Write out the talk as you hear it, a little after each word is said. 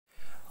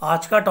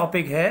आज का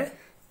टॉपिक है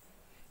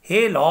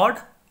हे Lord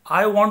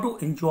I want to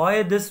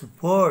enjoy this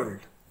world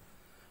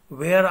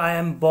where I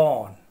am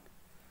born.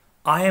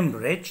 I am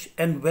rich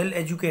and well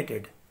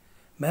educated.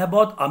 मैं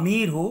बहुत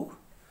अमीर हूँ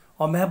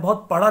और मैं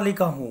बहुत पढ़ा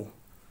लिखा हूँ,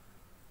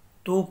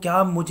 तो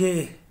क्या मुझे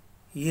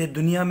ये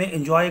दुनिया में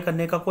एंजॉय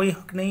करने का कोई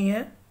हक नहीं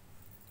है?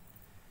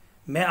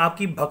 मैं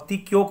आपकी भक्ति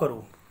क्यों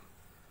करूँ?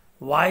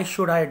 Why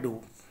should I do?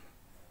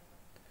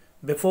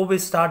 Before we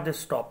start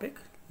this topic,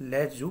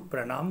 let's do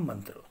प्रणाम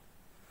मंत्र।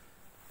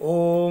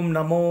 ओम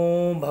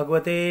नमो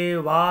भगवते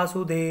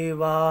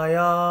वासुदेवाय।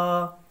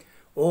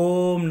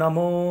 ओम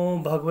नमो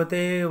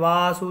भगवते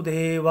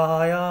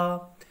वासुदेवाय।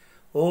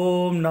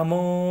 ओम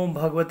नमो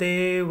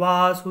भगवते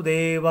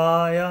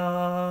वासुदेवाय।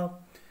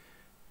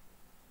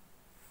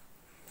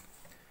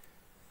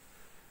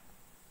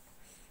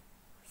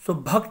 सो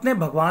भक्त ने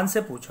भगवान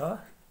से पूछा,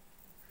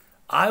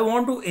 I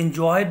want to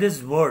enjoy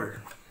this world.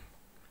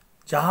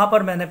 जहां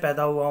पर मैंने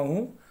पैदा हुआ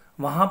हूं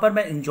वहां पर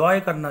मैं एंजॉय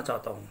करना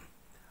चाहता हूं।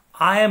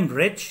 I am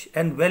rich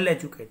and well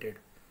educated.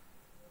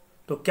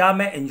 तो क्या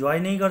मैं एंजॉय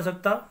नहीं कर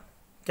सकता?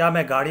 क्या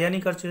मैं गाड़ियां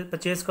नहीं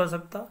परचेज कर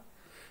सकता?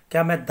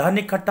 क्या मैं धन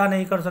इकट्ठा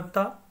नहीं कर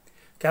सकता?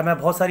 क्या मैं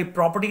बहुत सारी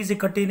प्रॉपर्टीज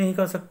इकट्ठी नहीं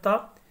कर सकता?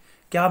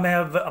 क्या मैं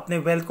अपने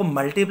वेल्थ को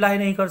मल्टीप्लाई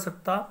नहीं कर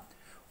सकता?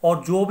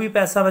 और जो भी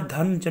पैसा मैं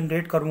धन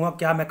जनरेट करूंगा,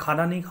 क्या मैं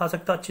खाना नहीं खा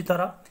सकता अच्छी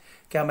तरह?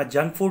 क्या मैं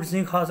जंक फूड्स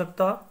नहीं खा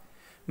सकता?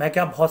 मैं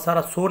क्या बहुत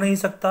सारा सो नहीं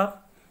सकता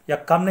या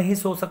कम नहीं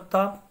सो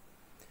सकता?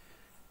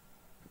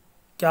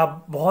 क्या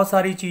बहुत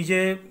सारी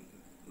चीजें,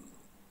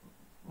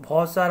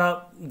 बहुत सारा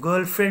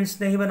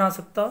गर्लफ्रेंड्स नहीं बना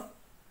सकता?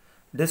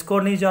 डिस्को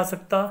नहीं जा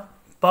सकता?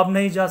 पब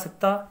नहीं जा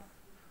सकता?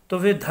 तो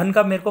फिर धन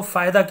का मेरे को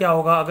फायदा क्या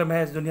होगा? अगर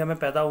मैं इस दुनिया में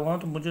पैदा हुआ हूं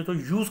तो मुझे तो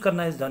यूज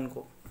करना है इस धन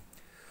को।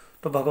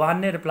 तो भगवान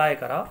ने रिप्लाई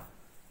करा,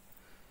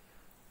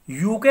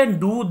 you can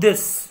do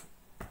this.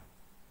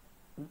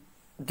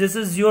 This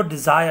is your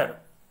desire,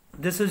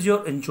 this is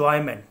your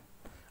enjoyment.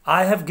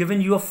 I have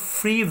given you a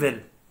free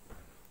will,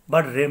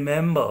 but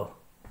remember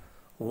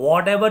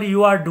whatever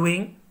you are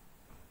doing,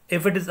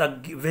 if it is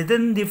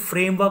within the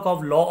framework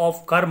of law of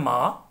karma,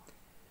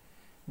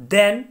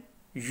 then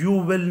you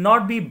will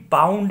not be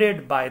bounded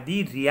by the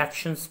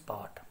reactions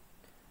part.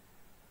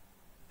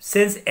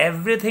 Since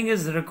everything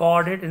is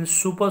recorded in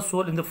super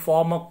soul in the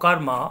form of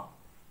karma,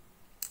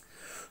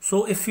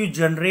 so if you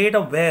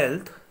generate a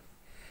wealth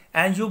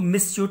and you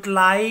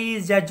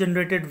misutilize that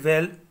generated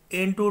wealth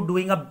into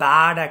doing a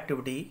bad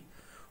activity,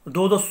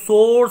 though the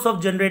source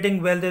of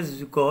generating wealth is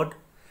good,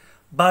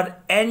 but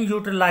end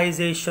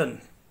utilization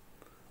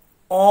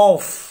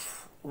of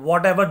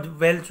whatever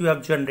wealth you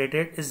have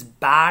generated is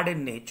bad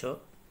in nature,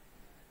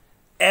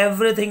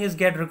 everything is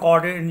get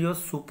recorded in your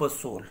super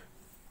soul,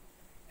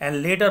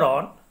 and later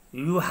on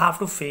you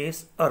have to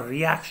face a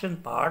reaction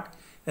part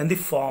in the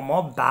form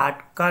of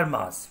bad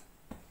karmas.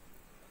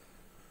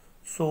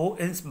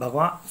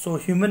 So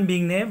human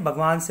being ने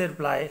भगवान से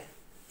reply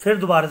फिर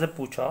दोबारा से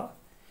पूछा,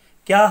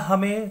 क्या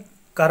हमें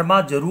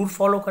कर्मा जरूर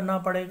फॉलो करना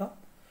पड़ेगा?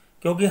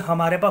 क्योंकि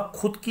हमारे पास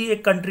खुद की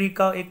एक कंट्री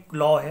का एक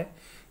लॉ है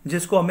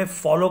जिसको हमें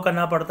फॉलो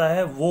करना पड़ता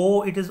है।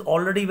 वो it is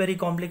already very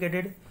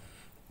complicated.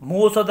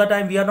 Most of the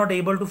time we are not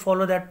able to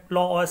follow that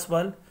law as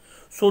well.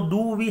 So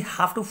do we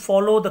have to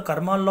follow the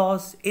Karma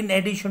laws in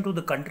addition to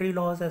the country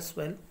laws as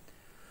well?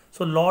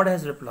 So Lord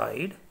has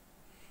replied,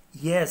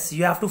 yes,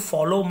 you have to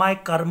follow my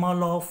karma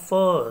law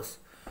first,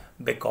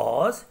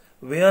 because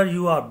where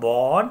you are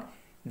born,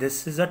 this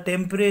is a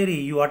temporary,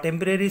 you are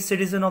temporary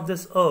citizen of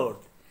this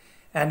earth,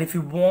 and if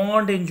you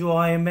want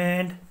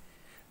enjoyment,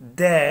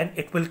 then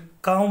it will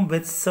come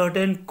with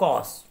certain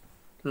costs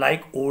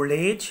like old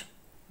age,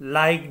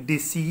 like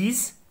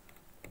disease,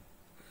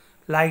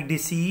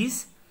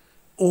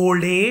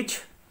 old age,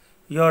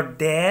 your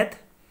death,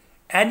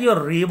 and your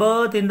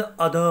rebirth in the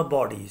other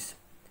bodies.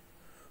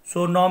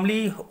 So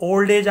normally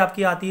old age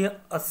आपकी आती है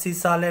 80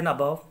 साल and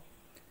above,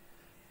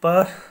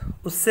 पर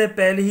उससे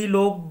पहले ही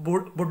लोग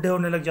बुढ़े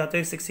होने लग जाते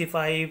हैं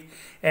 65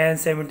 एंड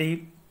 70।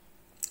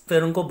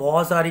 फिर उनको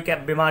बहुत सारी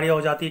बीमारियां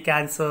हो जाती है,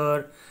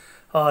 cancer,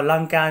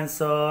 lung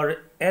cancer,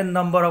 N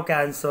number of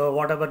cancer,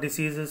 what ever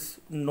disease is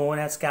known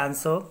as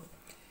cancer.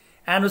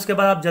 And उसके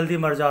बाद आप जल्दी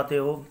मर जाते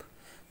हो।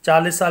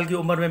 40 साल की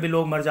उम्र में भी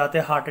लोग मर जाते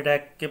हैं हार्ट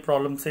अटैक के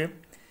प्रॉब्लम से।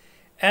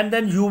 And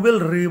then you will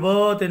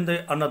rebirth in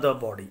the another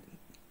body.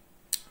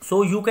 So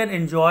you can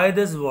enjoy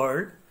this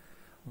world,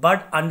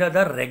 but under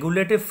the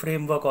regulative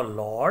framework of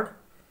Lord,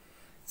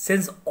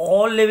 since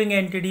all living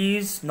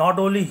entities,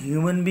 not only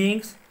human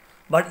beings,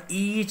 but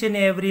each and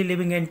every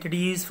living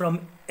entities from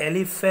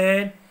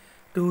elephant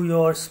to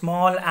your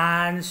small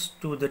ants,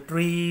 to the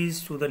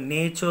trees, to the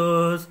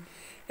natures,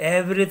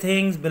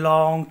 everything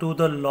belong to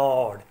the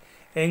Lord.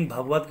 In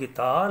Bhagavad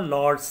Gita,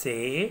 Lord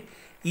say,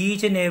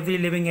 each and every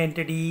living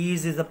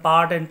entities is a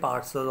part and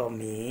parcel of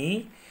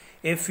me.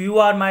 If you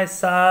are my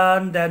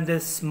son, then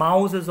this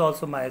mouse is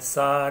also my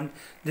son.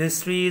 This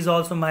tree is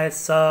also my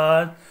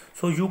son.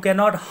 So you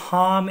cannot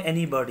harm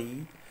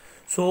anybody.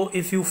 So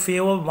if you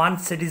favor one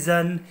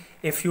citizen,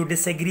 if you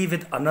disagree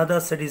with another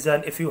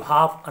citizen, if you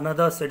have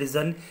another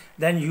citizen,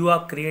 then you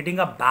are creating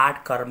a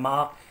bad karma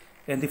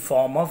in the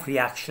form of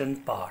reaction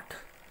part.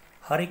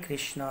 Hare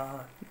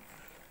Krishna.